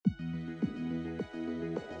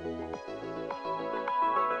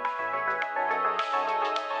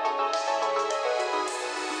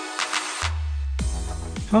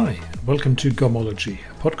Hi, and welcome to Gomology,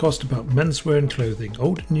 a podcast about menswear and clothing,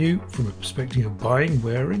 old and new, from a perspective of buying,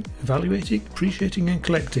 wearing, evaluating, appreciating and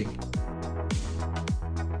collecting.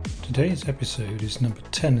 Today's episode is number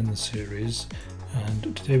 10 in the series,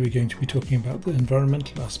 and today we're going to be talking about the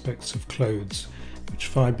environmental aspects of clothes, which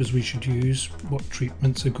fibres we should use, what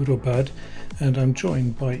treatments are good or bad, and I'm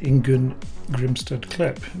joined by Ingunn Grimstad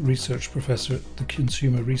Klepp, Research Professor at the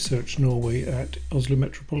Consumer Research Norway at Oslo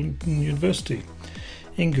Metropolitan University.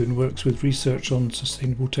 Ingunn works with research on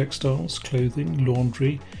sustainable textiles, clothing,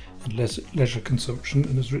 laundry and leisure consumption,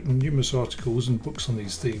 and has written numerous articles and books on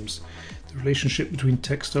these themes. The relationship between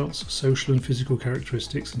textiles, social and physical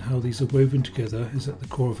characteristics, and how these are woven together is at the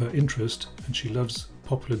core of her interest, and she loves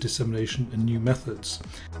popular dissemination and new methods.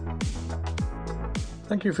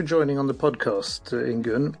 Thank you for joining on the podcast,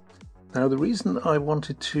 Ingunn. Now, the reason I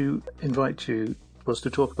wanted to invite you was to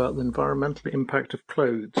talk about the environmental impact of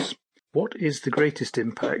clothes. What is the greatest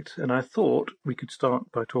impact? And I thought we could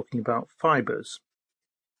start by talking about fibres.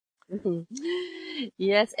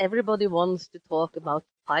 Yes, everybody wants to talk about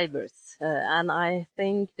fibers, and I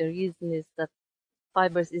think the reason is that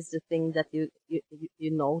fibers is the thing that you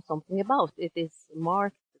know something about. It is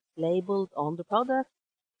marked, labeled on the product,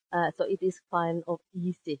 so it is kind of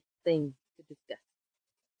easy thing to discuss.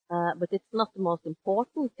 But it's not the most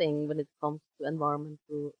important thing when it comes to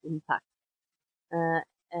environmental impact.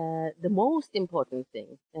 The most important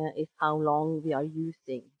thing is how long we are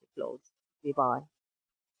using the clothes we buy.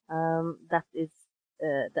 That is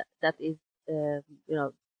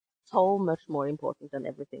so much more important than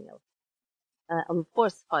everything else. And of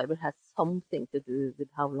course, fiber has something to do with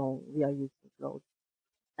how long we are using clothes.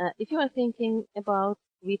 If you are thinking about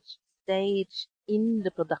which stage in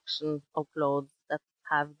the production of clothes that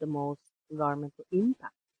have the most environmental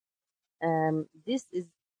impact, this is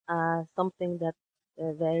something that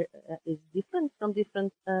is different from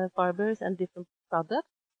different fibers and different products.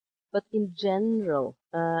 But in general,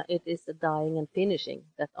 it is the dyeing and finishing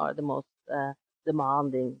that are the most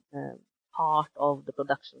demanding part of the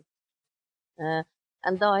production.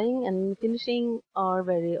 And dyeing and finishing are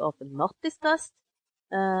very often not discussed.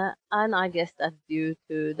 And I guess that's due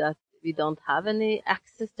to that we don't have any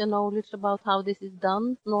access to knowledge about how this is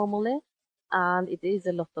done normally. And it is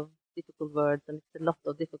a lot of difficult words and it's a lot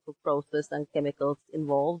of difficult process and chemicals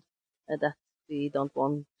involved that we don't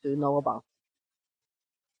want to know about.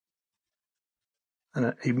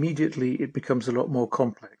 And immediately it becomes a lot more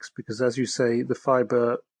complex because, as you say, the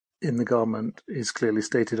fibre in the garment is clearly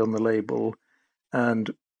stated on the label, and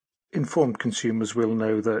informed consumers will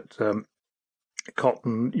know that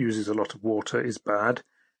cotton uses a lot of water is bad.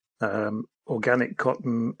 Organic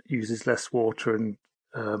cotton uses less water and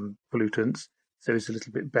pollutants, so it's a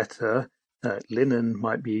little bit better. Linen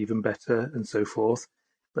might be even better, and so forth.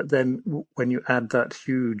 But then when you add that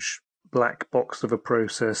huge black box of a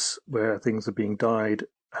process where things are being dyed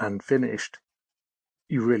and finished,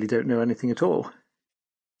 you really don't know anything at all.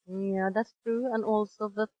 Yeah, that's true. And also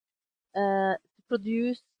that to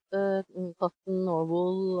produce cotton or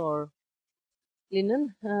wool or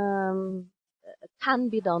linen can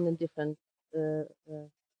be done in different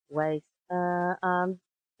ways. And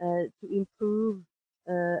to improve,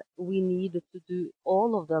 we need to do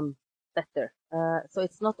all of them better. So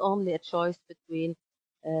it's not only a choice between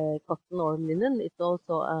cotton or linen, it's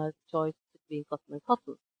also a choice between cotton and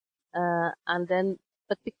cotton.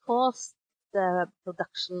 But because the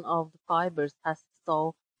production of the fibers has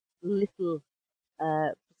so little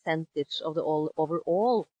percentage of the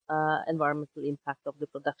overall environmental impact of the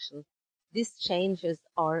production, these changes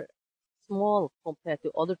are small compared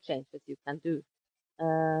to other changes you can do.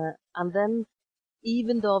 And then,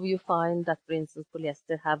 even though you find that, for instance,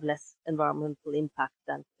 polyester have less environmental impact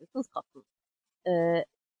than, for instance, cotton,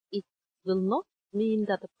 it will not mean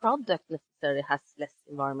that the product necessarily has less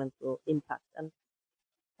environmental impact. And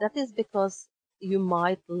that is because you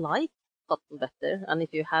might like cotton better. And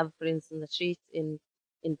if you have, for instance, a sheet in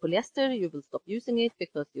polyester, you will stop using it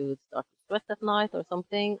because you will start to sweat at night or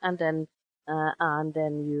something, and then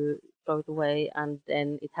you throw it away, and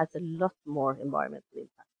then it has a lot more environmental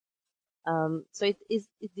impact. So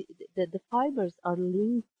the fibers are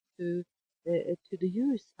linked to the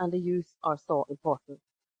use, and the use are so important.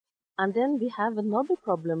 And then we have another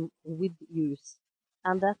problem with use,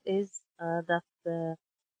 and that is that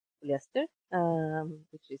polyester,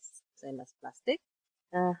 which is same as plastic,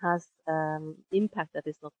 has impact that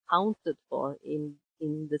is not counted for in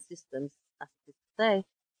the systems as it is today,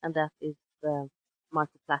 and that is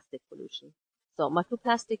microplastic pollution. So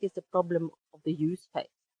microplastic is the problem of the use phase,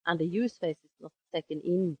 and the use phase is not taken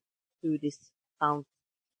into this count.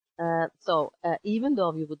 So even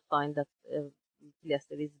though you would find that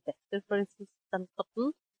polyester is better, for instance, than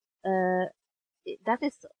cotton. That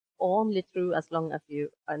is only true as long as you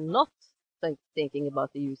are not thinking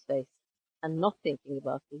about the use phase, and not thinking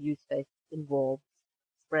about the use phase involves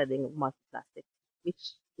spreading of microplastic,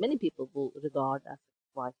 which many people will regard as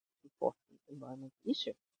a quite important environmental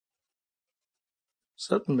issue.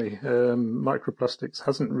 Certainly, microplastics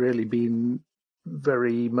hasn't really been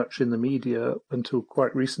very much in the media until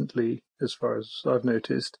quite recently, as far as I've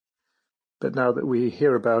noticed. But now that we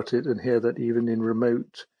hear about it and hear that even in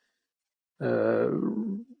remote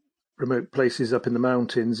places up in the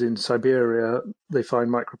mountains in Siberia, they find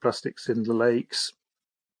microplastics in the lakes,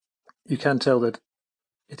 you can tell that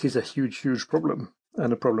it is a huge, huge problem,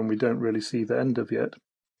 and a problem we don't really see the end of yet.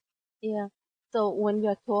 Yeah. So when we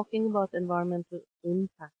are talking about environmental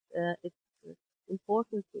impact, it's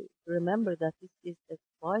important to remember that this is a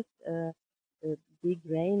quite a big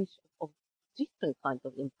range of different kinds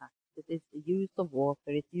of impact. It is the use of water,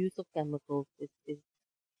 it's use of chemicals, it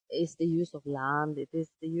is the use of land, it is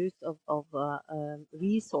the use of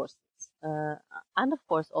resources, and of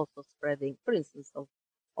course also spreading, for instance,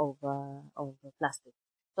 of plastic.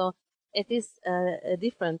 So it is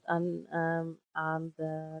different,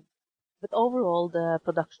 but overall the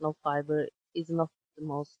production of fiber is not the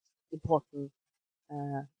most important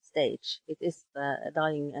stage. It is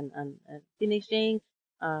dyeing and finishing,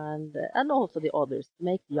 and also the others, to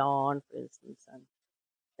make yarn, for instance,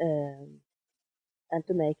 and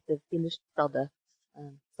to make the finished products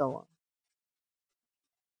and so on.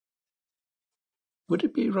 Would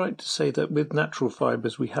it be right to say that with natural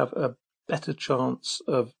fibers we have a better chance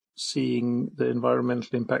of seeing the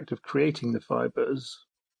environmental impact of creating the fibers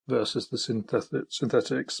versus the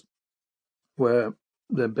synthetics, where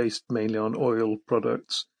they're based mainly on oil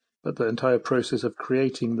products, but the entire process of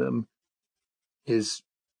creating them is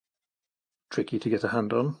tricky to get a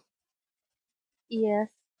hand on? Yes,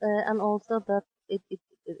 and also that it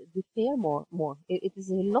differ more. It is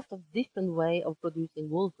a lot of different way of producing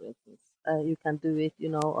wool, for instance. You can do it,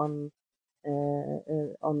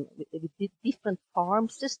 with different farm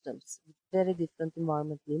systems, with very different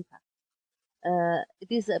environmental impact. It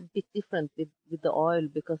is a bit different with the oil,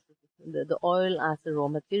 because the oil as a raw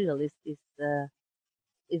material is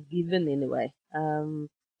given anyway.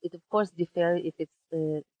 It of course differ if it's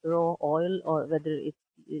raw oil or whether it's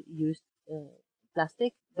used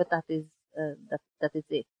plastic, but that is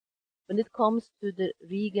it. When it comes to the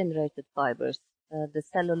regenerated fibers, the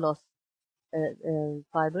cellulose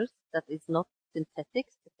fibers, that is not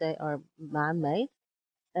synthetics, but they are man-made.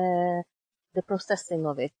 The processing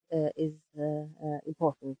of it is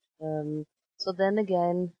important. So then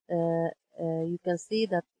again, you can see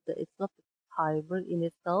that it's not the fiber in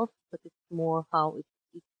itself, but it's more how it's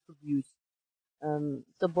produced.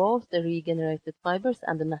 So both the regenerated fibers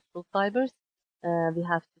and the natural fibers, we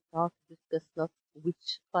have to start to discuss not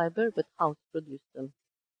which fiber, but how to produce them.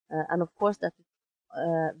 And of course, that is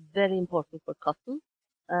very important for cotton.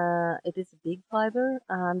 It is a big fiber,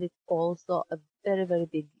 and it's also a very, very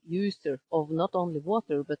big user of not only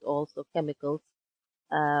water, but also chemicals,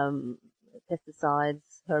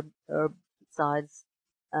 pesticides, herbicides,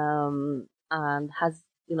 and has,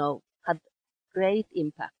 had great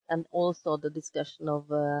impact. And also the discussion of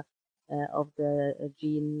the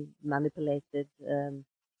gene manipulated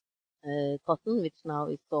cotton, which now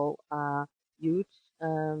is so huge,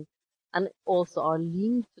 and also are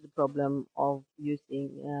linked to the problem of using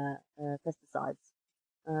pesticides.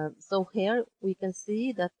 So here we can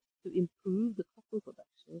see that to improve the cotton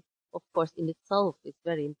production, of course, in itself is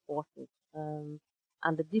very important,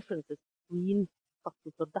 and the differences between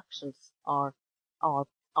cotton productions are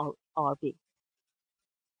big.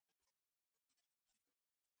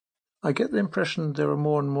 I get the impression there are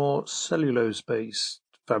more and more cellulose-based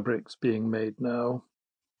fabrics being made now,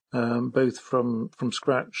 both from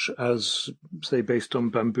scratch, as say based on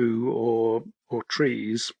bamboo or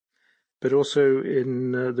trees, but also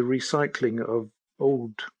in the recycling of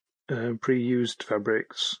old pre-used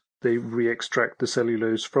fabrics. They re-extract the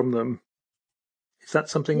cellulose from them. Is that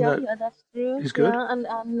something Yeah, that that's true. is good? Yeah, and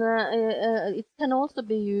it can also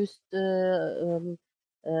be used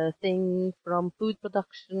thing from food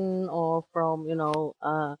production, or from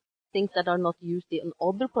things that are not used in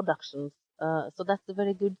other productions. So that's a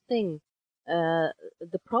very good thing. The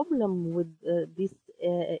problem with this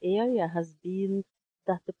area has been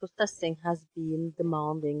that the processing has been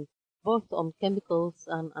demanding both on chemicals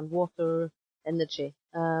and water, energy.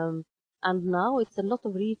 And now it's a lot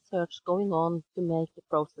of research going on to make the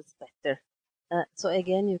process better. So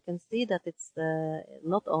again, you can see that it's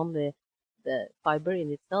not only the fiber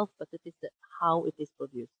in itself, but it is how it is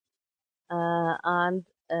produced. And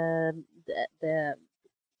the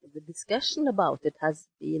discussion about it has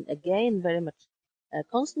been again very much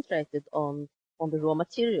concentrated on the raw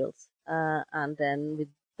materials, and then with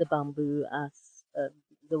the bamboo as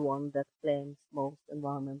the one that claims most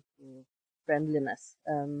environmental friendliness.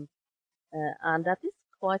 And that is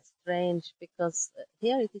quite strange because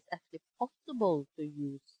here it is actually possible to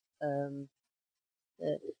use um,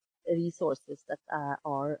 uh, resources that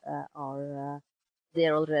are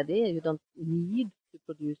there already. You don't need to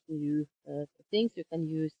produce new things. You can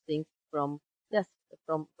use things from yes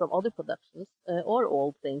from other productions or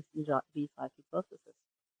old things in recycled processes.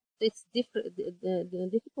 So it's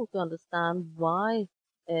difficult to understand why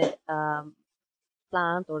a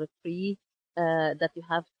plant or a tree that you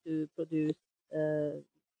have to produce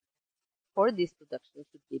for this production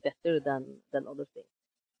should be better than other things.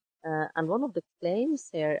 And one of the claims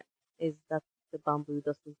here is that the bamboo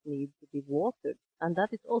doesn't need to be watered, and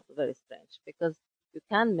that is also very strange because you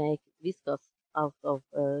can make viscose out of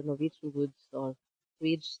Norwegian woods or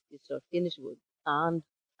Swedish or Finnish wood, and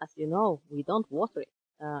as you know, we don't water it.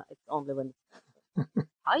 It's only when it's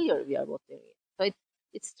higher we are watering it. So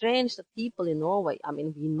it's strange that people in Norway, I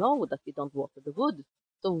mean, we know that we don't water the wood.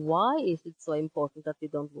 So why is it so important that we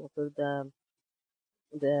don't water the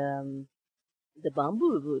the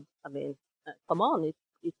bamboo wood? I mean, come on,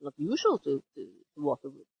 it's not usual to water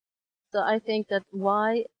wood. So I think that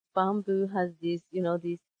why bamboo has these,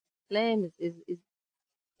 these claims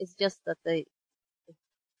is just that they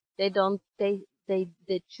don't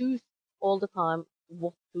they choose all the time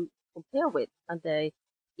what to compare with, and they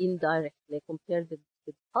indirectly compare with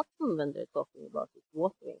cotton when they're talking about its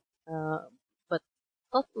watering. But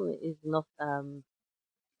cotton is not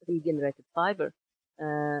regenerated fiber.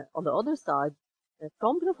 On the other side,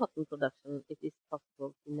 from the cotton production, it is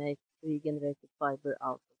possible to make regenerated fiber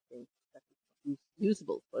out of things that is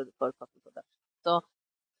usable for cotton production. So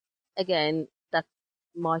again, that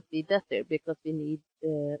might be better because we need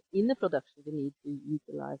in the production we need to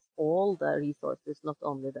utilize all the resources, not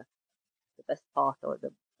only the best part or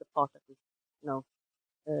the part that is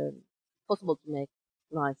um, possible to make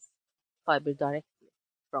nice fiber directly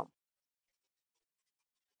from.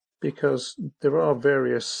 Because there are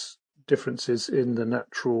various differences in the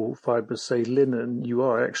natural fibers. Say linen, you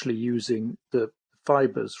are actually using the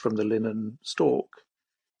fibers from the linen stalk.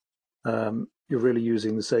 You're really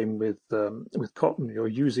using the same with cotton. You're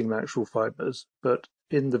using the actual fibers, but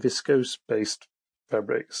in the viscose-based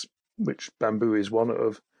fabrics, which bamboo is one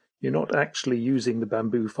of, you're not actually using the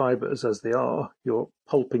bamboo fibers as they are. You're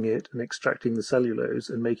pulping it and extracting the cellulose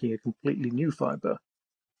and making a completely new fiber.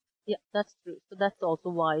 Yeah, that's true. So that's also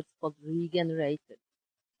why it's called regenerated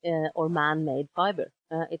or man-made fiber.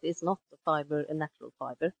 It is not a fiber, a natural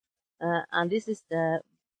fiber. And this is the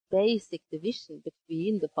basic division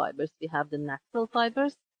between the fibers. We have the natural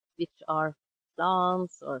fibers, which are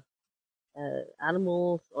plants or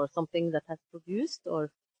animals or something that has produced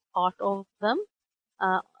or part of them.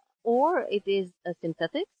 Or it is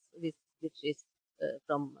synthetics, which is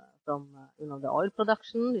from the oil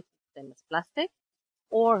production, it's the same as plastic,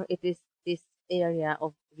 or it is this area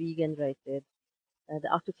of regenerated, the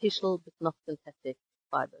artificial but not synthetic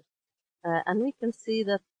fibers. And we can see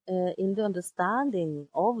that in the understanding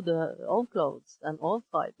of clothes and of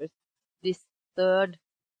fibers, this third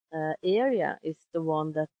area is the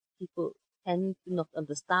one that people tend to not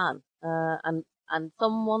understand. And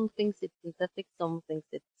someone thinks it's synthetic, some thinks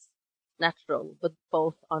it's natural, but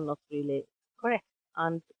both are not really correct.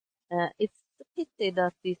 And it's a pity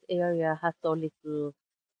that this area has so little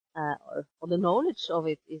or the knowledge of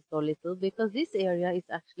it is so little, because this area is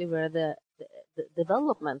actually where the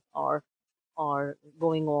development are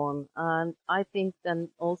going on. And I think then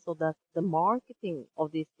also that the marketing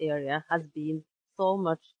of this area has been so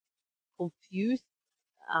much confused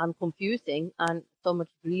and confusing and so much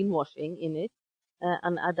greenwashing in it,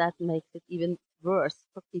 and that makes it even worse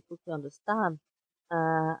for people to understand.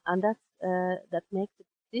 And that makes it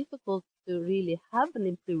difficult to really have an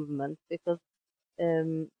improvement, because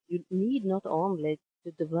you need not only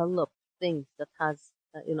to develop things that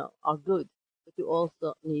are good, but you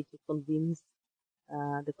also need to convince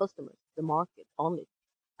the customers, the market on it.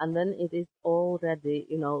 And when it is already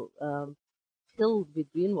filled with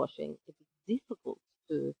greenwashing, it is difficult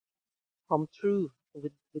to come through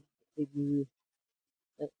with new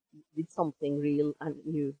with something real and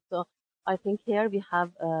new. So I think here we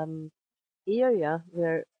have area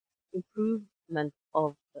where improvement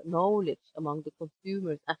of knowledge among the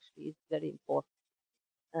consumers actually is very important.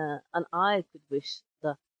 And I could wish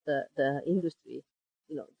that the industry,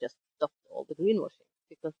 just stopped all the greenwashing,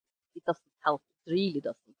 because it doesn't help. It really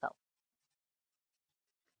doesn't help.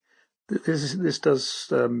 this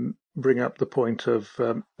does bring up the point of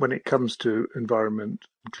when it comes to environment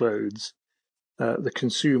and clothes, the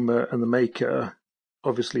consumer and the maker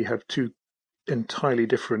obviously have two entirely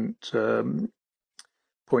different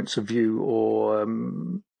points of view or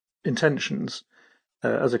intentions.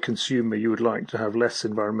 As a consumer, you would like to have less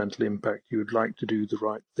environmental impact. You would like to do the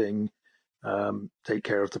right thing, take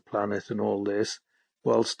care of the planet and all this,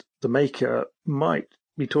 whilst the maker might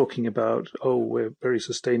be talking about, oh, we're very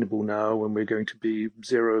sustainable now and we're going to be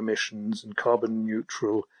zero emissions and carbon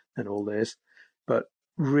neutral and all this. But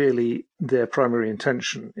really, their primary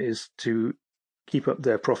intention is to keep up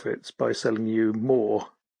their profits by selling you more,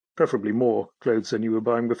 preferably more clothes than you were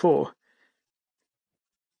buying before,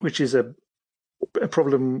 which is a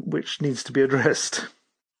problem which needs to be addressed.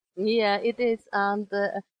 Yeah, it is, and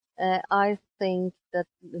I think that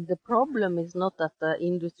the problem is not that the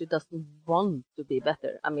industry doesn't want to be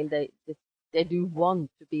better. I mean, they do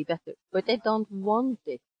want to be better, but they don't want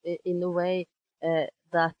it in a way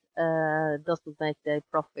that doesn't make their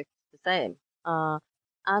profits the same.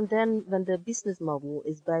 And then when the business model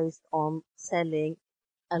is based on selling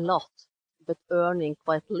a lot but earning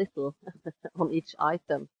quite little on each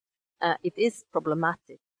item, it is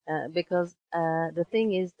problematic because the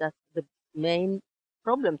thing is that the main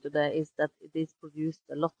problem today is that it is produced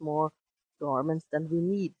a lot more garments than we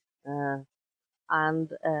need, and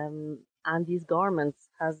these garments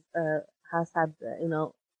has had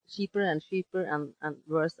cheaper and cheaper and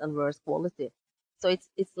worse quality. So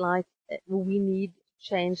it's like we need to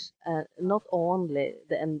change not only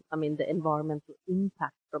the environmental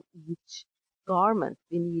impact from each garment.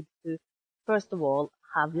 We need to first of all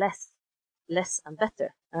have less and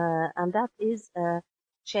better, and that is a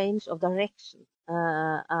change of direction.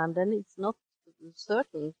 And then it's not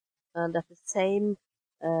certain that the same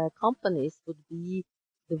companies would be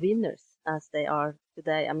the winners as they are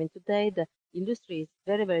today. I mean, today the industry is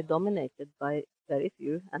very, very dominated by very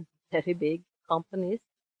few and very big companies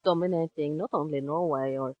dominating not only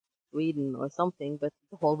Norway or Sweden or something, but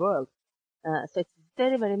the whole world. So it's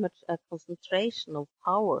very, very much a concentration of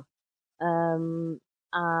power.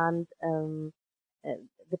 And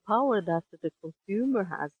the power that the consumer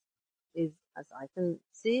has is, as I can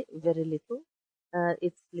see, very little.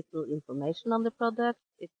 It's little information on the product.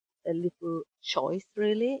 It's a little choice,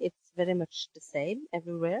 really. It's very much the same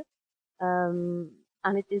everywhere. And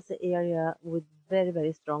it is an area with very,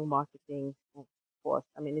 very strong marketing force.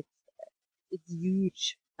 I mean, it's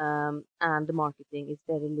huge, and the marketing is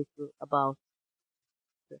very little about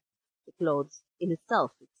the clothes in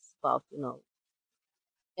itself. It's about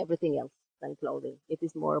everything else than clothing. It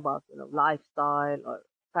is more about lifestyle or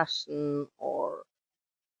fashion or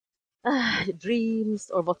dreams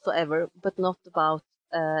or whatsoever, but not about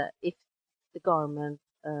if the garment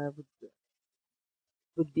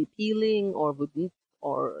would be peeling or wouldn't,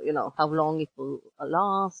 or how long it will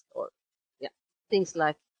last, or yeah, things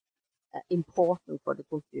like important for the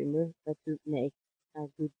consumer to make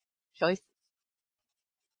good choices.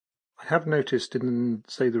 I have noticed in,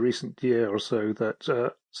 say, the recent year or so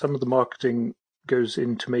that some of the marketing goes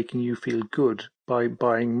into making you feel good by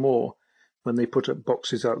buying more when they put up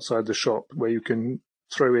boxes outside the shop where you can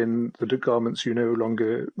throw in the garments you no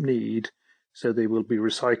longer need, so they will be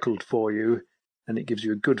recycled for you, and it gives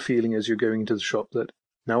you a good feeling as you're going into the shop that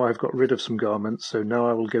now I've got rid of some garments, so now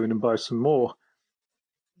I will go in and buy some more.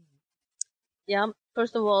 Yeah,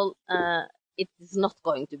 first of all, it is not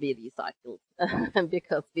going to be recycled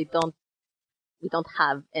because we don't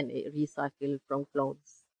have any recycle from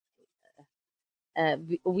clothes.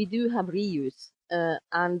 We do have reuse,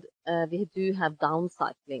 and we do have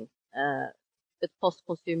downcycling. But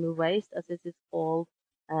post-consumer waste, as it is called,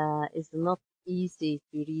 is not easy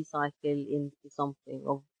to recycle into something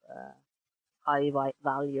of high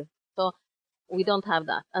value. So we don't have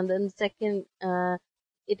that. And then second,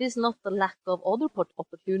 it is not the lack of other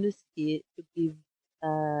opportunity to give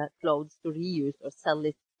clothes to reuse or sell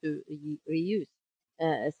it to reuse.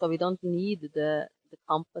 So we don't need the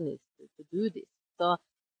companies to do this. So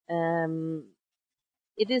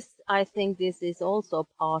it is. I think this is also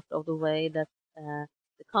part of the way that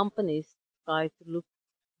the companies try to look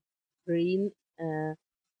green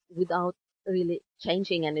without really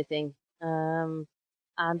changing anything. And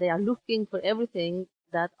they are looking for everything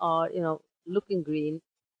that are looking green,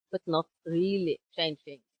 but not really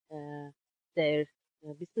changing their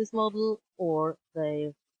business model or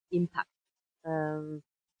their impact.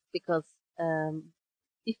 Because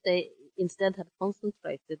if they instead had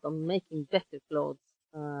concentrated on making better clothes,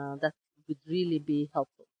 that would really be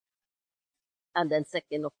helpful. And then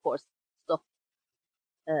second, of course, stop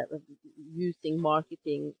using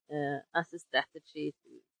marketing as a strategy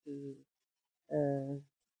to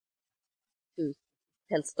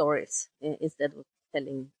tell stories instead of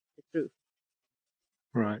telling the truth.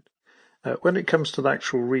 Right. When it comes to the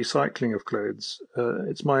actual recycling of clothes,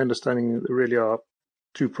 it's my understanding that there really are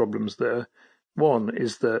two problems there. One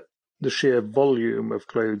is that the sheer volume of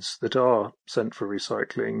clothes that are sent for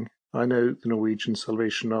recycling. I know the Norwegian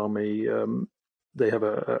Salvation Army, they have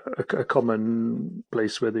a common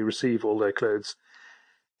place where they receive all their clothes.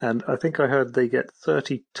 And I think I heard they get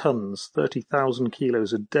 30 tons, 30,000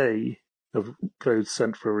 kilos a day of clothes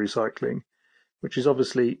sent for recycling, which is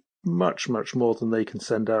obviously much, much more than they can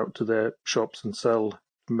send out to their shops and sell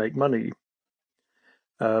and make money.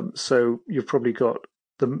 So you've probably got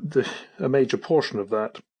a major portion of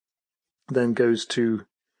that then goes to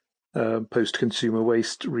post-consumer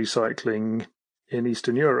waste recycling in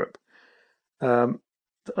Eastern Europe. The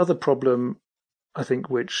other problem, I think,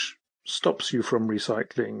 which stops you from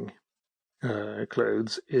recycling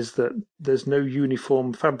clothes is that there's no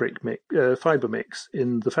uniform fiber mix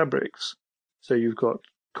in the fabrics. So you've got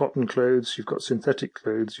cotton clothes, you've got synthetic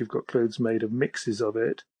clothes, you've got clothes made of mixes of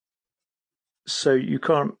it. So you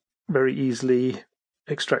can't very easily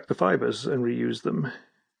extract the fibers and reuse them.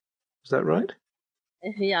 Is that right?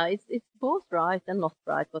 Yeah, it's both right and not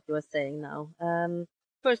right what you are saying now.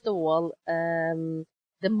 First of all,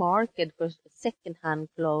 the market for second-hand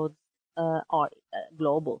clothes are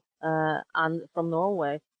global, and from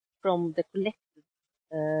Norway, from the collected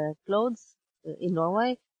clothes in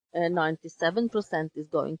Norway, 97% is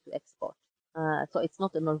going to export. So it's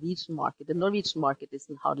not a Norwegian market. The Norwegian market is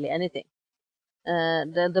hardly anything.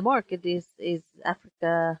 The market is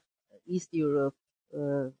Africa, East Europe,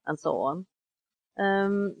 and so on.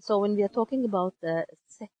 So when we are talking about the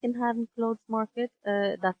second-hand clothes market,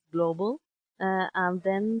 that's global, and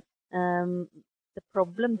then the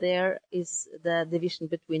problem there is the division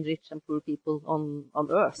between rich and poor people on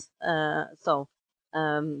Earth. That's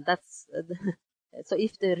so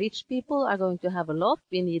if the rich people are going to have a lot,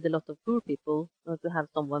 we need a lot of poor people to have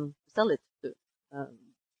someone to sell it to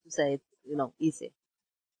say it, easy.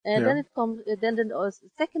 Yeah. Then it comes. Then the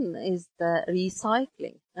second is the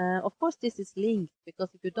recycling. Of course, this is linked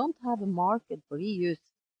because if you don't have a market for reuse,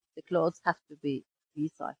 the clothes have to be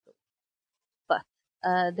recycled. But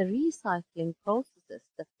the recycling processes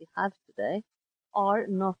that we have today are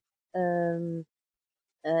not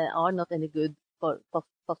any good for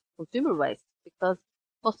post-consumer waste because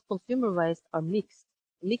post-consumer waste are mixed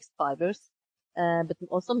fibers, but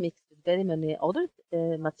also mixed with very many other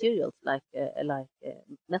materials like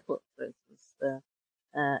metal, for instance.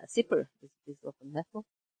 Zipper is often metal.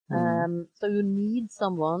 So you need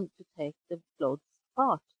someone to take the clothes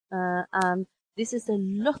apart, and this is a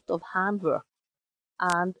lot of handwork.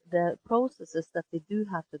 And the processes that we do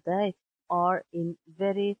have today are in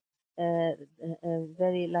very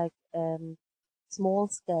small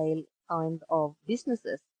scale kind of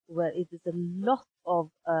businesses where it is a lot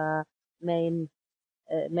of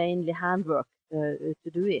mainly handwork to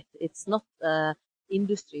do it. It's not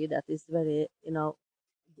industry that is very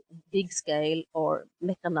big scale or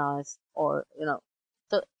mechanized or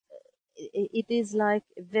so it is like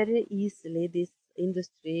very easily this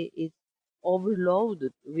industry is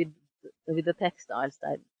overloaded with the textiles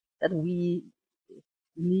that we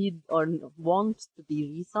need or want to be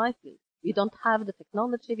recycled. We don't have the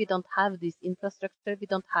technology, we don't have this infrastructure, we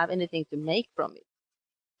don't have anything to make from it.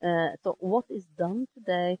 So what is done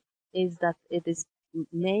today is that it is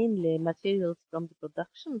mainly materials from the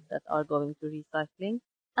production that are going to recycling,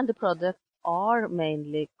 and the products are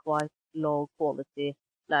mainly quite low quality,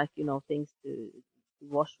 like things to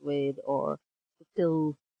wash with or to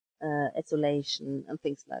fill isolation and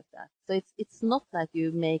things like that. So it's not like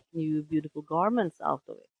you make new beautiful garments out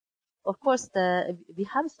of it. Of course, we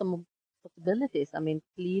have some possibilities. I mean,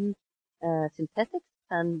 clean synthetics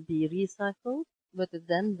can be recycled, but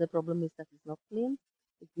then the problem is that it's not clean.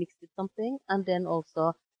 It's mixed with something, and then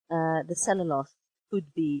also the cellulose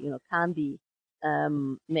can be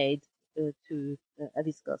made to a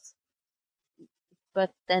viscose.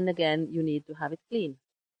 But then again, you need to have it clean.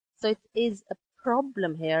 So it is a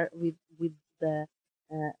problem here with this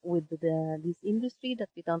industry that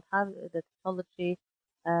we don't have the technology,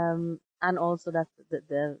 and also that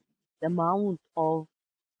the amount of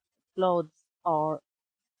clothes are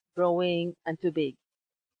growing and too big,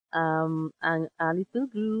 and it will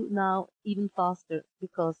grow now even faster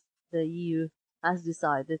because the EU has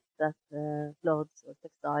decided that clothes or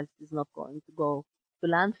textiles is not going to go to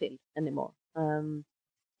landfill anymore. So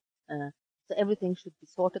everything should be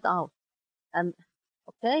sorted out. And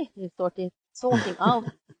okay, sorting out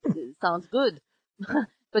sounds good,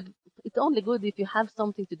 but it's only good if you have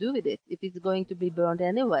something to do with it. If it's going to be burned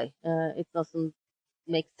anyway, it doesn't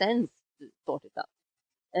make sense to sort it out.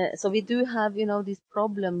 So we do have, this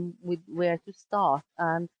problem with where to start.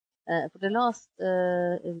 And for the last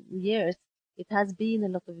years, it has been a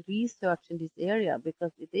lot of research in this area,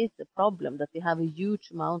 because it is a problem that we have a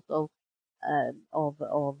huge amount of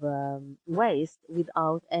waste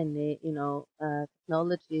without any,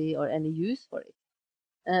 technology or any use for it.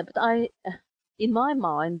 But in my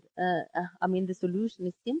mind, the solution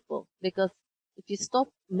is simple, because if you stop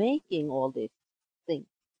making all these things,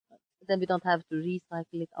 then we don't have to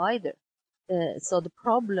recycle it either. So the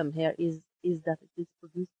problem here is that it is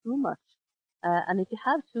produced too much, and if you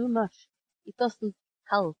have too much, it doesn't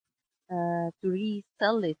help to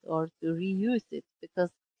resell it or to reuse it,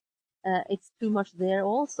 because it's too much there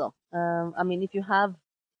also. If you have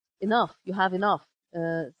enough, you have enough.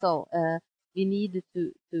 So we need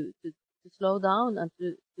to slow down and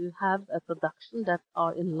to have a production that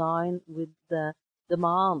are in line with the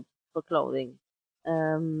demand for clothing.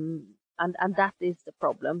 And that is the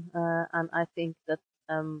problem. And I think that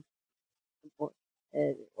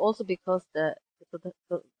also because the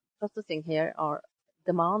processing here are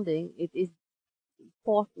demanding, it is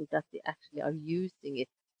important that we actually are using it,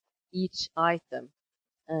 each item,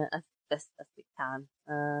 as best as we can.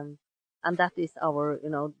 And that is our,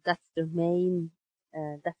 that's the main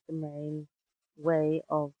way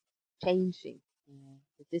of changing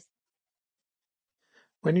the system.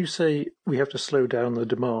 When you say we have to slow down the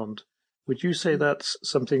demand, would you say that's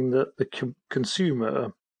something that the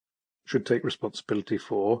consumer should take responsibility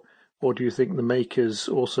for, or do you think the makers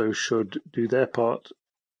also should do their part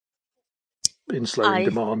in slowing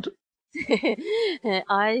demand?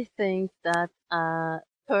 I think that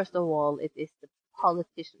first of all, it is the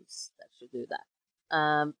politicians that should do that,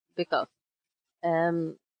 because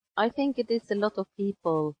I think it is a lot of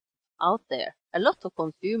people out there, a lot of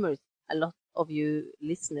consumers, a lot of you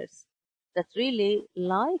listeners that really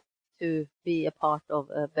like to be a part of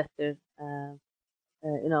a better,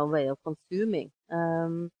 way of consuming.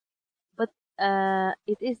 But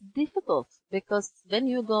it is difficult, because when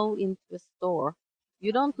you go into a store,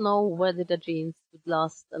 you don't know whether the jeans would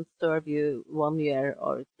last and serve you 1 year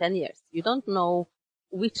or 10 years. You don't know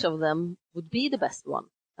which of them would be the best one.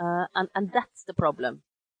 And that's the problem.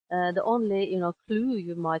 The only, clue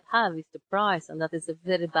you might have is the price, and that is a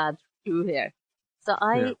very bad clue here. So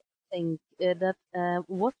I think that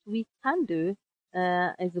what we can do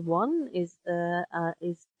is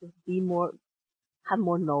to be have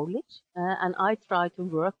more knowledge, and I try to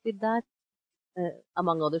work with that,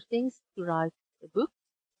 among other things, to write a book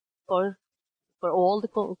for all the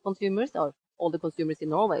consumers, or all the consumers in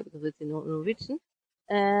Norway, because it's in Norwegian,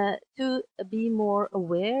 to be more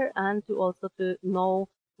aware, and to also to know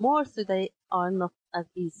more, so they are not as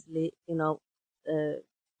easily,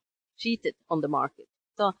 cheated on the market.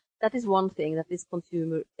 So that is one thing, that is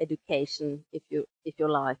consumer education, if you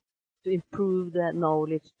like, to improve the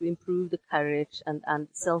knowledge, to improve the courage and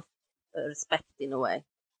self-respect in a way.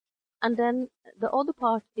 And then the other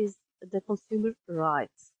part is the consumer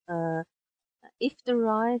rights. If the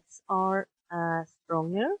rights are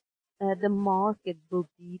stronger, the market will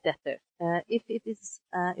be better. If it is,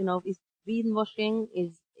 if greenwashing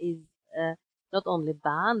is not only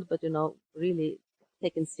banned, but really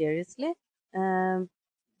taken seriously, then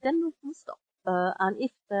we will stop. And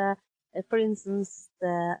if for instance,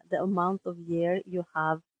 the amount of year you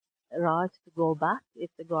have right to go back if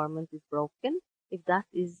the garment is broken, if that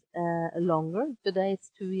is longer, today it's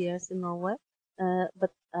 2 years in Norway,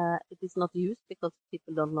 but it is not used because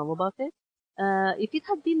people don't know about it. If it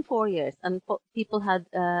had been 4 years and people had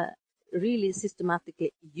really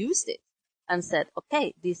systematically used it and said,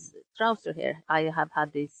 okay, this trouser here, I have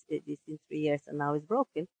had this in 3 years and now it's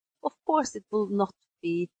broken, of course it will not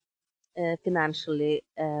be financially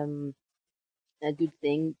a good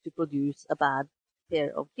thing to produce a bad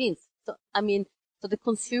pair of jeans. So the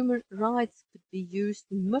consumer rights could be used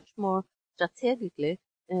much more strategically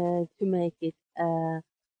to make it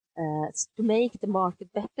to make the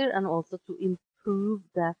market better, and also to improve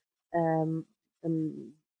um,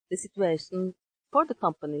 the situation for the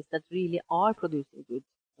companies that really are producing good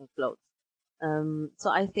clothes. So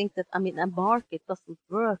I think that a market doesn't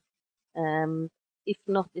work if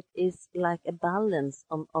not it is like a balance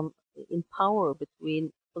in power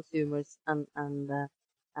between consumers and the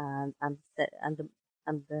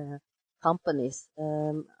companies.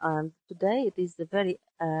 And today it is a very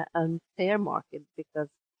unfair market, because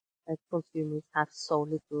consumers have so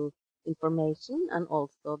little information, and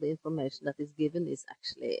also the information that is given is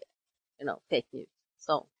actually, fake news.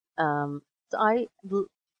 So I will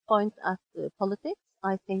point at politics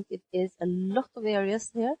I think it is a lot of areas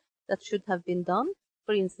here that should have been done.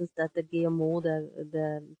 For instance, that the GMO,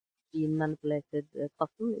 the gene manipulated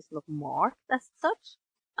cotton, is not marked as such.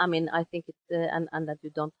 I mean, I think it, and that you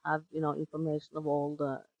don't have, information of all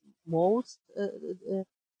the most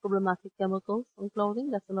problematic chemicals on clothing.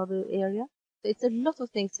 That's another area. So it's a lot of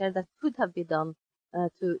things here that could have been done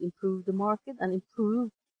to improve the market and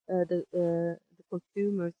improve the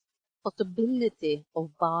consumer's possibility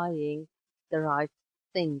of buying the right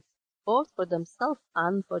things, both for themselves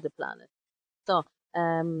and for the planet. So,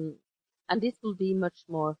 and this will be much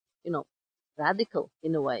more, radical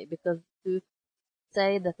in a way, because to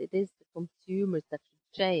say that it is the consumers that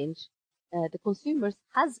should change, the consumers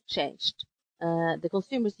has changed. The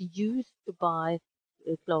consumers used to buy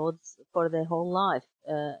clothes for their whole life.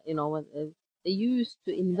 They used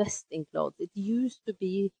to invest in clothes. It used to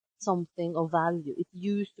be something of value. It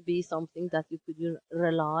used to be something that you could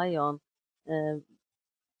rely on.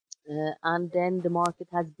 And then the market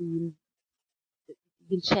has been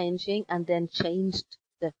changing and then changed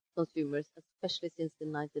the consumers, especially since the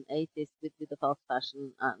 1980s with the fast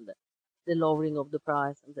fashion and the lowering of the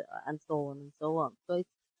price and so on and so on. So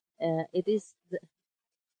it is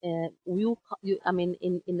I mean,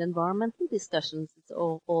 in environmental discussions, it's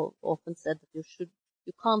often said that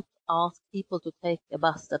you can't ask people to take a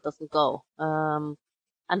bus that doesn't go, and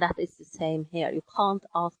that is the same here. You can't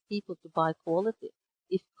ask people to buy quality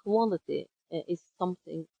if quality is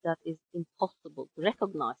something that is impossible to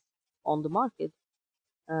recognize on the market,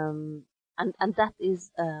 and that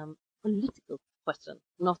is a political question,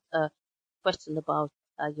 not a question about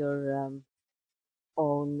your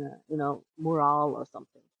own, morale or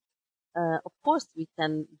something. Of course, we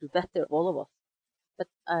can do better, all of us. But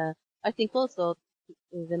I think also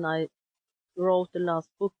when I wrote the last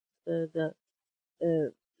book, the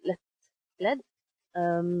Let's Led,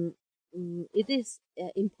 it is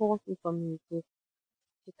important for me to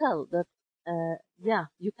tell that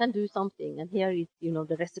you can do something, and here is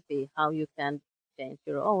the recipe how you can change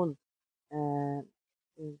your own uh,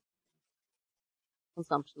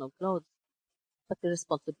 consumption of clothes. But the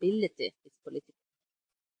responsibility is political.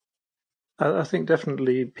 I think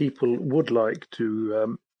definitely people would like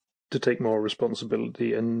to take more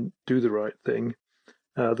responsibility and do the right thing.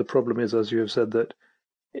 The problem is, as you have said, that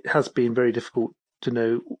it has been very difficult to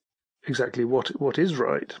know exactly what is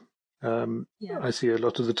right. I see a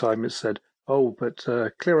lot of the time it's said, "Oh, but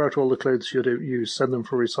clear out all the clothes you don't use, send them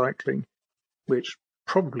for recycling," which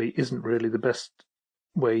probably isn't really the best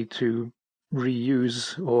way to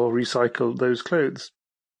reuse or recycle those clothes.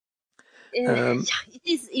 It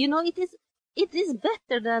is, it is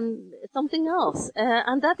better than something else,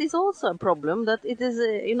 and that is also a problem. That it is,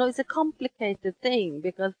 it's a complicated thing,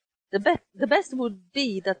 because the best would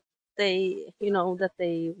be that they, that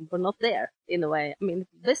they were not there in a way. I mean,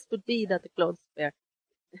 the best would be that the clothes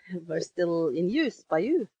were still in use by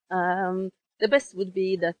you. The best would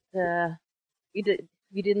be that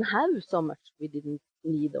we didn't have so much we didn't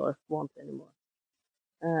need or want anymore.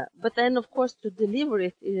 But then, of course, to deliver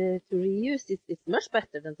it, to reuse it, it's much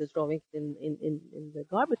better than to throw it in the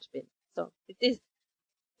garbage bin. So it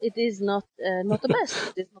is not the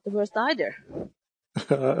best. It's not the worst either.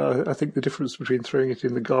 I think the difference between throwing it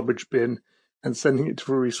in the garbage bin and sending it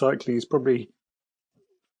for recycling is probably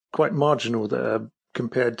quite marginal there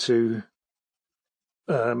compared to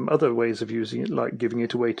other ways of using it, like giving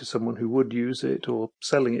it away to someone who would use it, or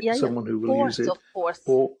selling it to someone who will use it, of course.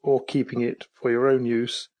 or keeping it for your own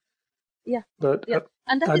use. Yeah, but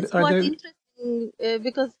and that is quite interesting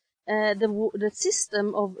because the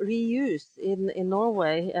system of reuse in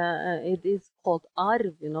Norway, it is called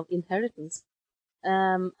arv, inheritance,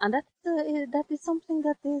 and that is something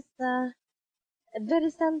that is very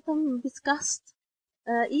seldom discussed,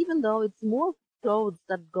 even though it's more clothes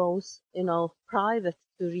that goes, private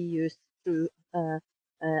to reuse through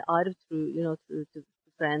either through, to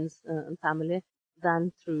friends and family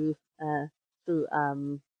than through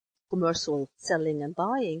commercial selling and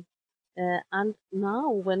buying. And now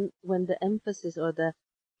when the emphasis or the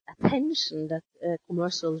attention that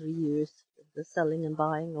commercial reuse, the selling and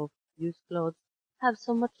buying of used clothes, have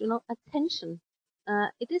so much, attention,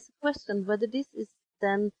 it is a question whether this is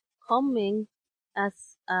then coming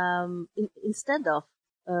as instead of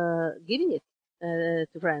giving it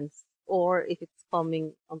to friends, or if it's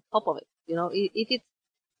coming on top of it. If it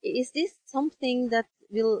is this something that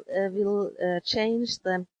will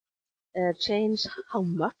change how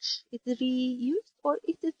much it is reused, or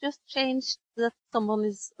if it just changed that someone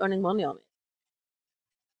is earning money on it.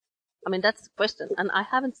 I mean, that's the question, and I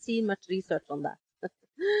haven't seen much research on that.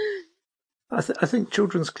 I think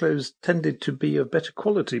children's clothes tended to be of better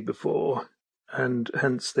quality before. and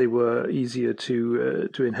hence they were easier to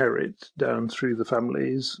inherit down through the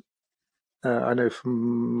families. I know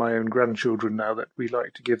from my own grandchildren now that we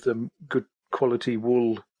like to give them good quality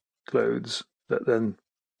wool clothes that then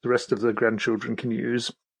the rest of the grandchildren can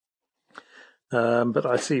use. But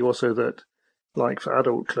I see also that, like for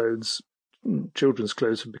adult clothes, children's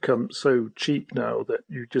clothes have become so cheap now that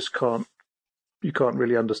you can't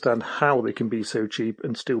really understand how they can be so cheap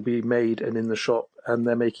and still be made and in the shop and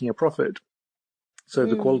they're making a profit. So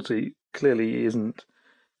the quality clearly isn't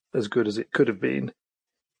as good as it could have been.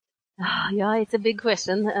 Yeah, it's a big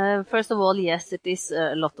question. First of all, yes, it is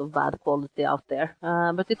a lot of bad quality out there,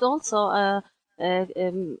 but it also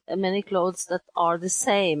many clothes that are the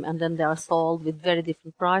same and then they are sold with very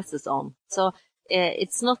different prices on. So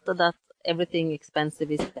it's not that everything expensive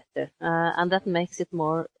is better, and that makes it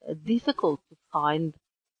more difficult to find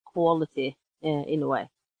quality in a way.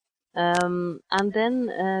 And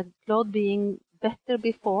then clothes being better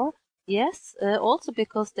before, yes, also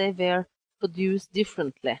because they were produced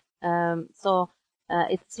differently. So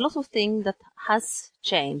it's a lot of things that has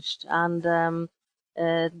changed, and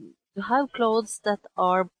to have clothes that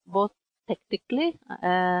are both technically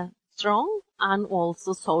strong and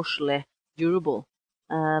also socially durable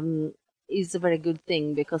is a very good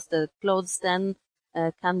thing, because the clothes then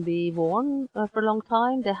can be worn for a long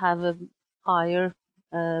time. They have a higher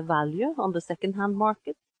value on the second-hand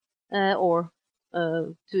market or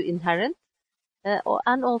to inherit,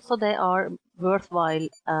 and also they are worthwhile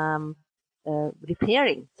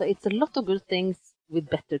repairing. So it's a lot of good things with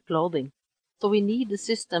better clothing. So we need a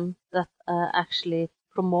system that actually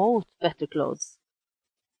promote better clothes.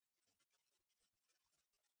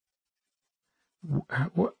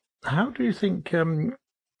 How do you think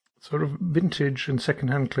sort of vintage and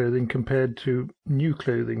second-hand clothing compared to new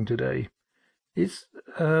clothing today?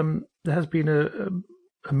 There has been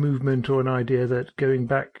a movement or an idea that going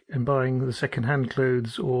back and buying the second-hand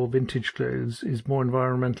clothes or vintage clothes is more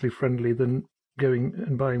environmentally friendly than going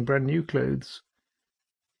and buying brand new clothes.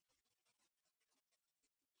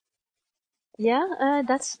 Yeah,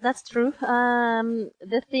 that's true.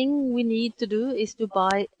 The thing we need to do is to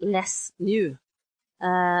buy less new.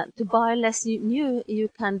 To buy less new, you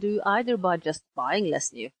can do either by just buying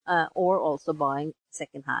less new or also buying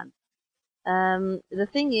secondhand. The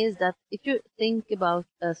thing is that if you think about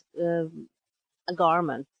a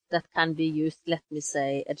garment that can be used, let me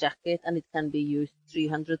say a jacket, and it can be used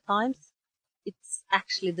 300 times, it's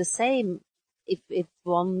actually the same if it's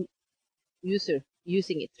one user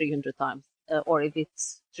using it 300 times, or if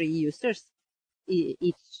it's three users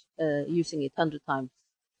each using it 100 times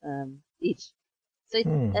each. So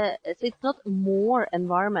it's not more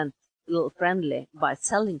environmental friendly by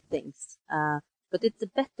selling things, but it's a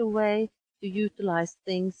better way to utilize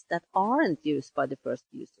things that aren't used by the first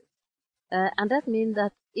user. And that means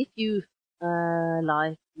that if you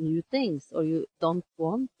like new things or you don't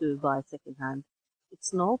want to buy secondhand,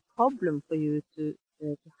 it's no problem for you to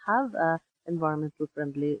have a environmental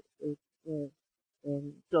friendly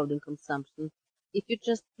clothing consumption. If you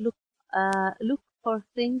just look for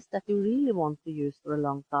things that you really want to use for a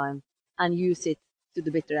long time and use it to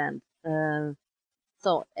the bitter end.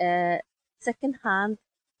 So second hand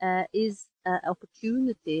is an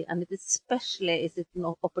opportunity, and it especially is an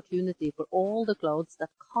opportunity for all the clothes that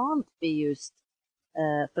can't be used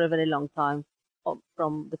for a very long time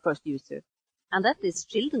from the first user. And that is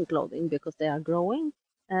children clothing, because they are growing,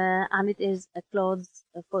 and it is a clothes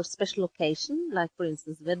for special occasion, like for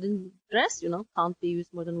instance wedding dress, can't be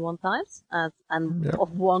used more than one times, and Yeah.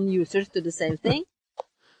 of one user to the same thing,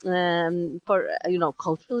 for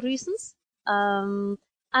cultural reasons.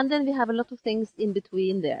 And then we have a lot of things in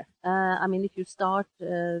between there. I mean, if you start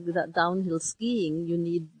with that downhill skiing, you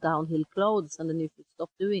need downhill clothes, and then if you stop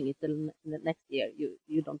doing it, then the next year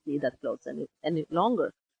you don't need that clothes any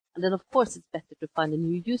longer. And then of course it's better to find a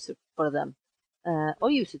new user for them, or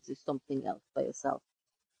use it to something else by yourself.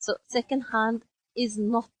 So second hand is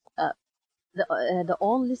not the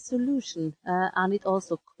only solution, and it's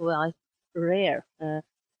also quite rare.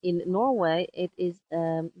 In Norway, it is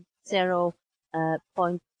 0.6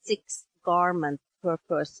 garment per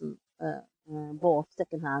person bought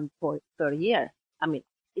secondhand per year. I mean,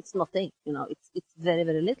 it's nothing, it's very,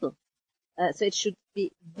 very little. So it should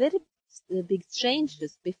be very big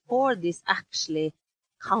changes before this actually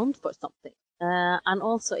count for something. And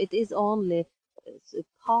also, it is only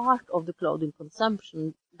part of the clothing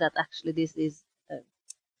consumption that actually this is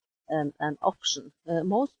an option.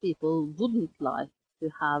 Most people wouldn't like to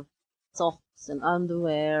have socks and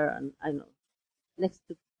underwear and next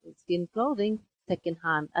to skin clothing second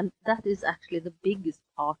hand, and that is actually the biggest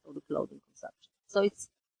part of the clothing consumption. So it's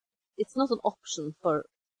it's not an option for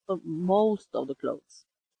most of the clothes.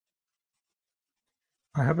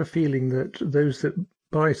 I have a feeling that those that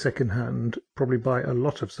buy second-hand probably buy a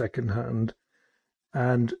lot of second-hand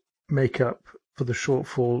and make up for the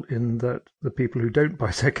shortfall in that the people who don't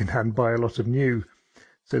buy second-hand buy a lot of new.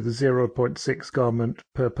 So the 0.6 garment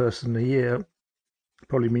per person a year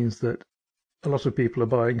probably means that a lot of people are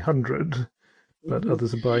buying 100, but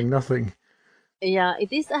others are buying nothing. Yeah,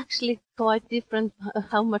 it is actually quite different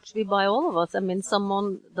how much we buy, all of us. I mean,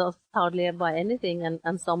 someone does hardly buy anything,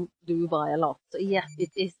 and some do buy a lot. So yeah, it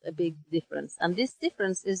is a big difference. And this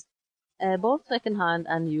difference is both secondhand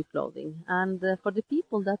and new clothing. And for the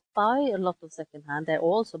people that buy a lot of secondhand, they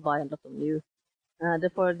also buy a lot of new.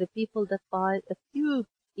 For the people that buy a few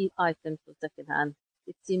items of secondhand,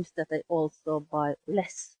 it seems that they also buy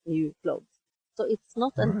less new clothes. So it's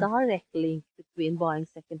not a Right. direct link between buying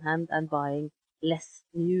secondhand and buying less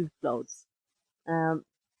new clothes.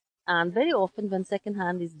 And very often when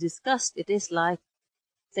secondhand is discussed, it is like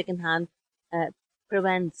secondhand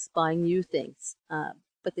prevents buying new things,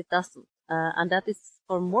 but it doesn't. And that is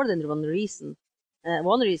for more than one reason.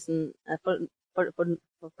 One reason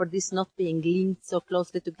for this not being linked so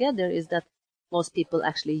closely together is that most people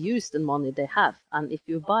actually use the money they have. And if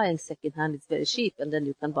you're buying secondhand, it's very cheap, and then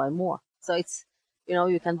you can buy more. So it's,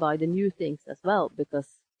 you can buy the new things as well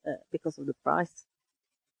because of the price.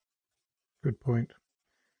 Good point.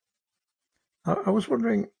 I was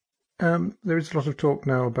wondering, there is a lot of talk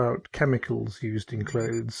now about chemicals used in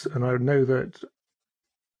clothes, and I know that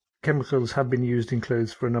chemicals have been used in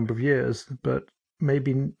clothes for a number of years, but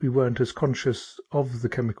maybe we weren't as conscious of the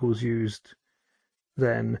chemicals used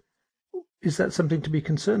then. Is that something to be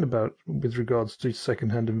concerned about with regards to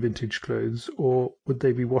second-hand and vintage clothes, or would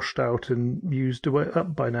they be washed out and used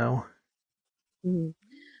up by now? Mm.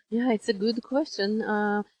 Yeah, it's a good question.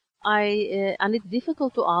 And it's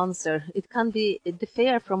difficult to answer. It can be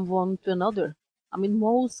differ from one to another. I mean,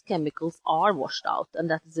 most chemicals are washed out, and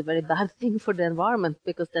that is a very bad thing for the environment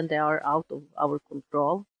because then they are out of our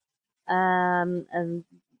control. And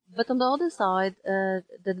but on the other side,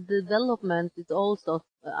 the development is also.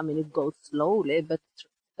 I mean, it goes slowly, but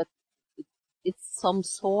it's some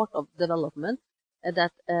sort of development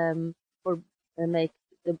that for make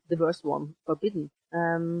the worst one forbidden.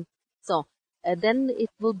 So then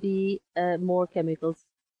it will be more chemicals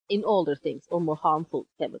in older things or more harmful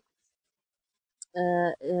chemicals.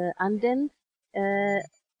 And then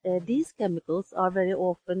these chemicals are very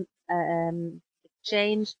often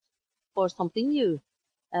changed for something new.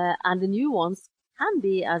 And the new ones can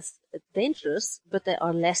be as dangerous, but they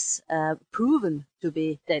are less proven to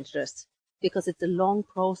be dangerous because it's a long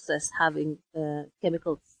process having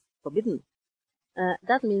chemicals forbidden.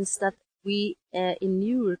 That means that we, in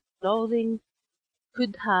newer clothing,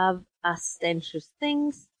 could have as dangerous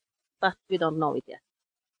things, but we don't know it yet.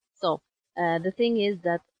 So the thing is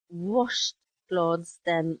that washed clothes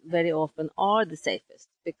then very often are the safest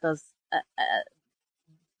because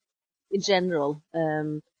in general,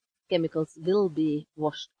 chemicals will be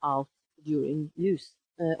washed out during use.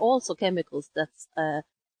 Also, chemicals that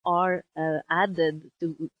are added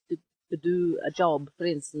to do a job, for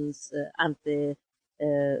instance,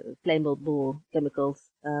 anti-flammable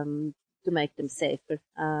chemicals to make them safer,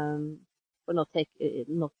 for not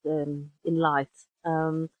in light.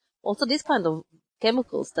 Also, this kind of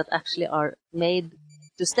chemicals that actually are made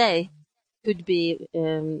to stay could be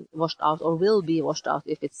washed out or will be washed out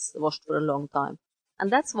if it's washed for a long time. And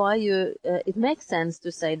that's why it makes sense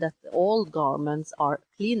to say that all garments are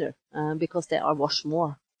cleaner because they are washed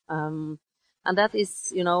more. And that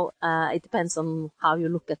is, it depends on how you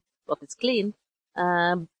look at what is clean.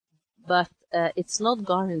 But it's not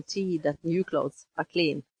guaranteed that new clothes are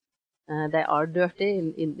clean. They are dirty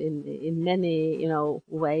in many,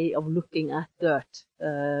 way of looking at dirt.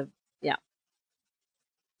 Yeah.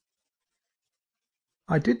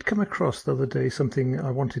 I did come across the other day something I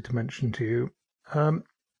wanted to mention to you.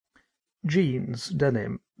 Jeans,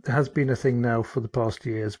 denim. There has been a thing now for the past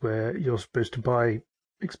years where you're supposed to buy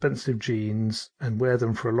expensive jeans and wear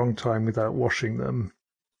them for a long time without washing them.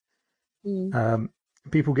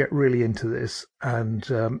 People get really into this,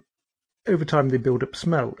 and over time they build up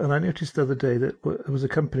smell. And I noticed the other day that there was a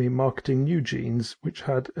company marketing new jeans which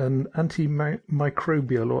had an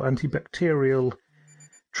antimicrobial or antibacterial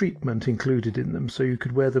treatment included in them, so you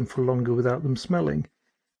could wear them for longer without them smelling.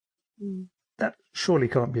 That surely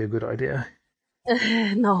can't be a good idea.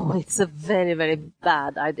 No, it's a very, very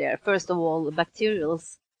bad idea. First of all,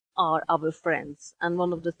 bacterials are our friends, and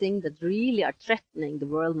one of the things that really are threatening the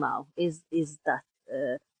world now is that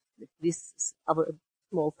these our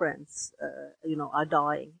small friends, are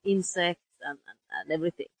dying, insects and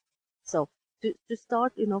everything. So to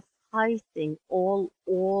start, fighting all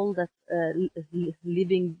that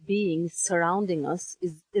living beings surrounding us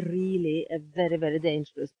is really a very, very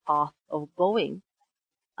dangerous path of going.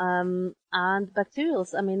 And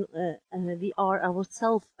bacterials, I mean, we are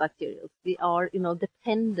ourselves bacterials. We are,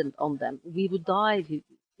 dependent on them. We would die if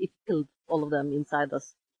we killed all of them inside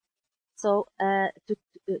us. So to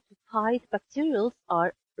fight bacterials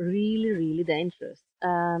are really, really dangerous.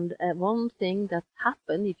 And one thing that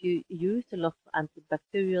happens if you use a lot of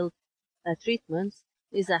antibacterial treatments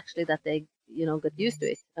is actually that they, get used to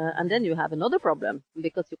it. And then you have another problem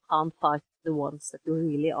because you can't fight the ones that you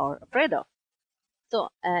really are afraid of. So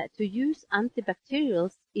to use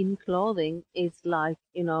antibacterials in clothing is like,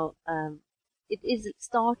 it is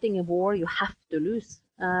starting a war you have to lose.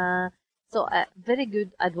 So very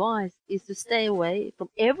good advice is to stay away from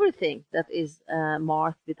everything that is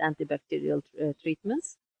marked with antibacterial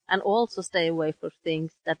treatments, and also stay away from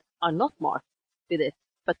things that are not marked with it,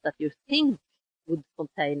 but that you think would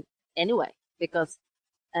contain anyway, because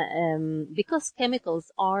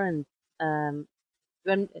chemicals aren't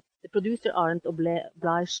when the producer aren't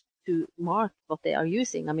obliged to mark what they are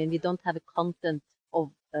using. I mean, we don't have a content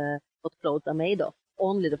of what clothes are made of,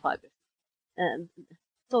 only the fibers.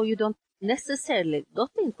 So you don't necessarily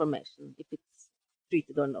got the information if it's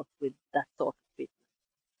treated or not with that sort of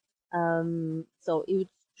treatment. So you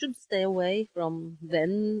should stay away from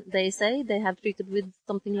when they say they have treated with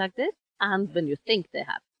something like this and when you think they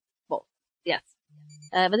have. Both, yes.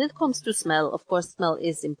 When it comes to smell, of course, smell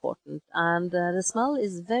is important, and the smell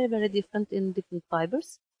is very, very different in different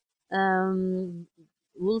fibers.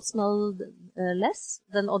 Wool smell less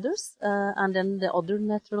than others, and then the other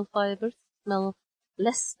natural fibers smell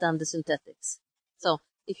less than the synthetics. So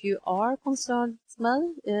if you are concerned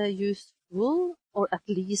smell, use wool or at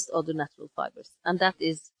least other natural fibers, and that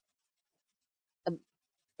is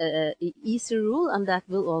a easy rule, and that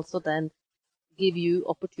will also then give you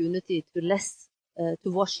opportunity to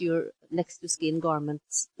wash your next to skin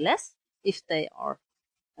garments less if they are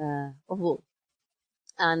of wool.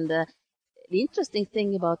 And the interesting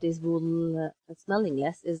thing about this wool smelling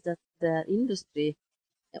less is that the industry,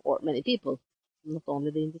 or many people, not only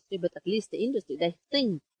the industry, but at least the industry, they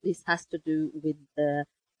think this has to do with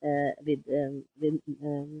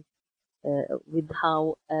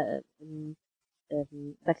how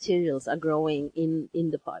bacterials are growing in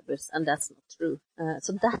the fibers, and that's not true.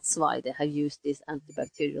 So that's why they have used these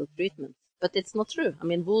antibacterial treatments. But it's not true. I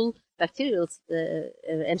mean, wool bacterials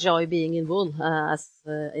enjoy being in wool as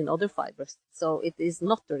in other fibers. So it is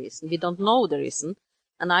not the reason. We don't know the reason,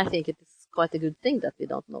 and I think it is quite a good thing that we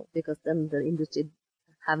don't know, because then the industry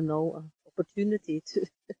have no opportunity to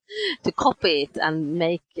to copy it and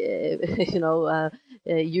make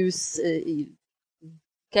use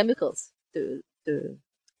chemicals to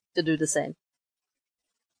do the same.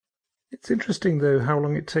 It's interesting, though, how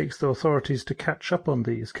long it takes the authorities to catch up on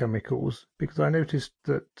these chemicals, because I noticed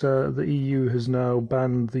that the EU has now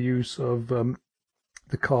banned the use of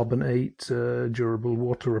the carbonate durable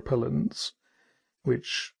water repellents,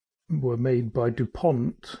 which were made by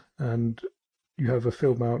DuPont, and you have a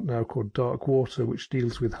film out now called Dark Water, which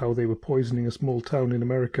deals with how they were poisoning a small town in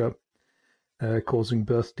America, causing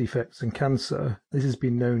birth defects and cancer. This has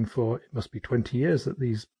been known for, it must be 20 years, that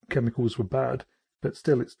these chemicals were bad, but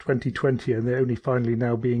still it's 2020 and they're only finally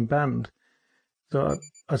now being banned. So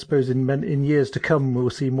I suppose in years to come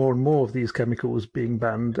we'll see more and more of these chemicals being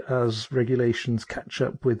banned as regulations catch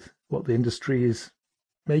up with what the industry is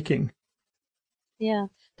making. Yeah,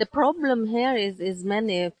 the problem here is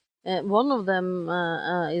many. One of them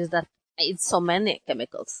is that it's so many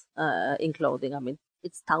chemicals in clothing. I mean,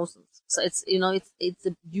 it's thousands. So it's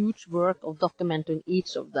a huge work of documenting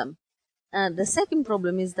each of them. The second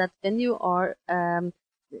problem is that when you are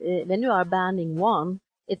banning one,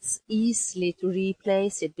 it's easily to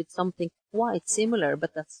replace it with something quite similar,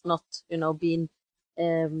 but that's not been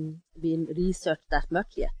researched that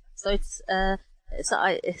much yet. So it's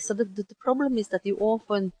so the problem is that you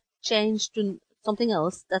often change to something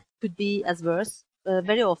else that could be as worse,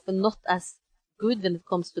 very often not as good when it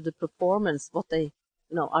comes to the performance, what they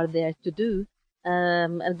are there to do.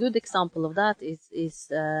 A good example of that is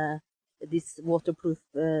these waterproof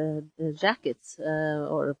jackets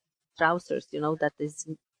or trousers, that is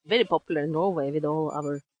very popular in Norway with all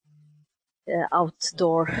our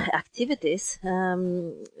outdoor activities.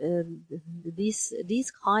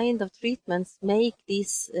 These kind of treatments make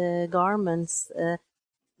these garments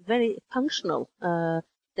very functional.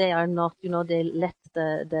 They are not, they let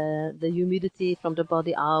the humidity from the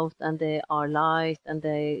body out, and they are light, and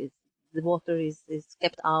the water is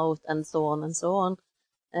kept out, and so on and so on.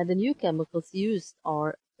 The new chemicals used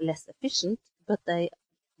are less efficient, but they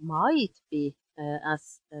might be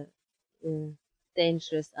as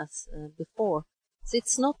dangerous as before. So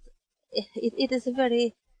it's not. It is a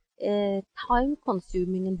very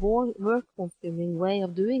time-consuming and work-consuming way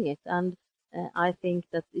of doing it, and I think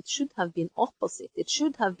that it should have been opposite. It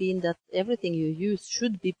should have been that everything you use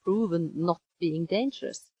should be proven not being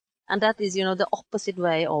dangerous, and that is, the opposite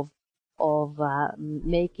way of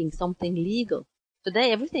making something legal.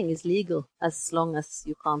 Today, everything is legal as long as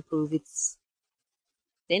you can't prove it's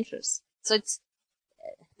dangerous. So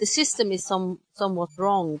the system is somewhat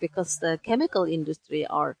wrong, because the chemical industry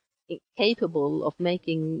are capable of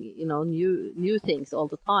making new things all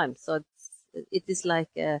the time. So it is like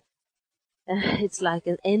it's like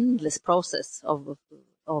an endless process of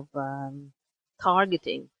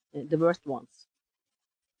targeting the worst ones.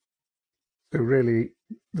 So really,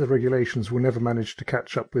 the regulations will never manage to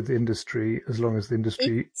catch up with the industry as long as the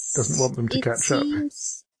industry doesn't want them to catch up.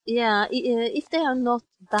 Yeah, if they are not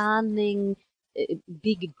banning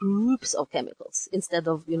big groups of chemicals instead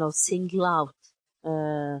of single out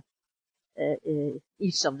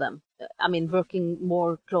each of them. I mean, working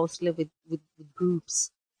more closely with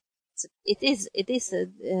groups. So it is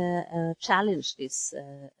a challenge, this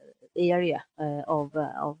area of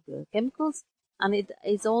chemicals, and it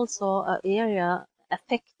is also an area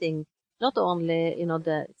affecting not only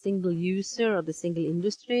the single user or the single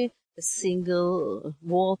industry, the single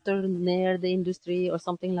water near the industry or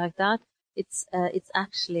something like that. It's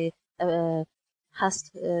actually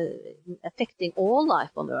affecting all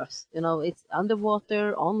life on Earth. It's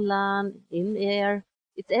underwater, on land, in air.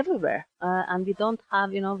 It's everywhere, and we don't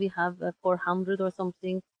have, we have 400 or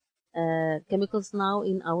something chemicals now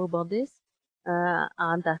in our bodies,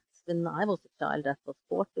 and that's when I was a child, that was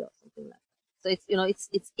 40 or something like that. So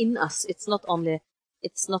it's in us. It's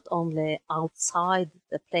not only outside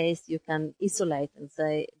the place you can isolate and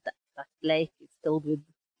say that lake is filled with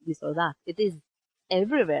this or that. It is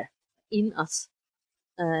everywhere in us,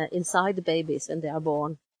 inside the babies when they are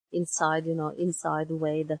born, inside the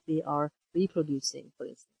way that we are reproducing, for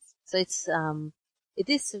instance. So it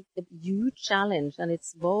is a huge challenge, and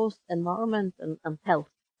it's both environment and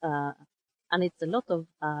health, and it's a lot of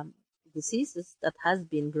diseases that has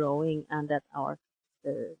been growing and that are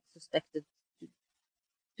suspected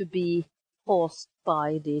to be caused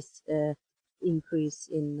by this increase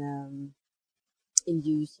in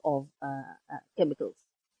use of chemicals.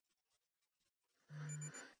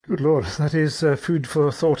 Good Lord, that is food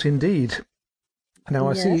for thought indeed. Now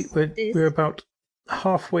I see we're about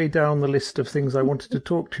halfway down the list of things I wanted to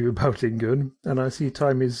talk to you about, Ingunn, and I see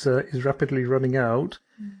time is rapidly running out.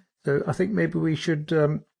 So I think maybe we should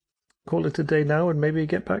call it a day now and maybe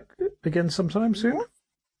get back again sometime soon. Yes.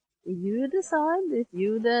 You decide.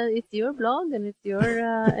 It's your blog and it's your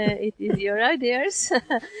it is your ideas.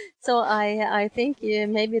 So I think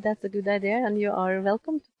maybe that's a good idea, and you are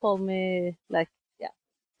welcome to call me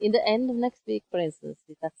in the end of next week, for instance.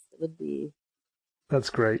 That would be. That's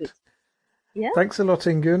great. Good. Yeah. Thanks a lot,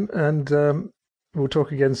 Ingunn, and we'll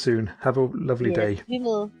talk again soon. Have a lovely day. We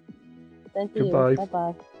will. Thank you. Goodbye.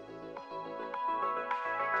 Bye-bye.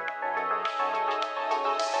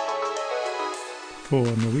 For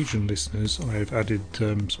Norwegian listeners, I have added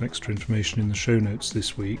some extra information in the show notes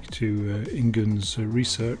this week to Ingunn's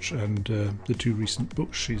research and the two recent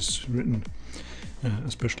books she's written,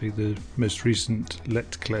 especially the most recent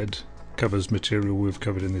Lettklädd covers material we've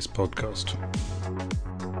covered in this podcast.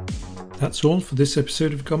 That's all for this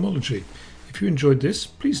episode of Gomology. If you enjoyed this,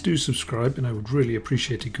 please do subscribe, and I would really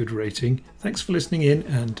appreciate a good rating. Thanks for listening in,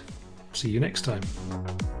 and see you next time.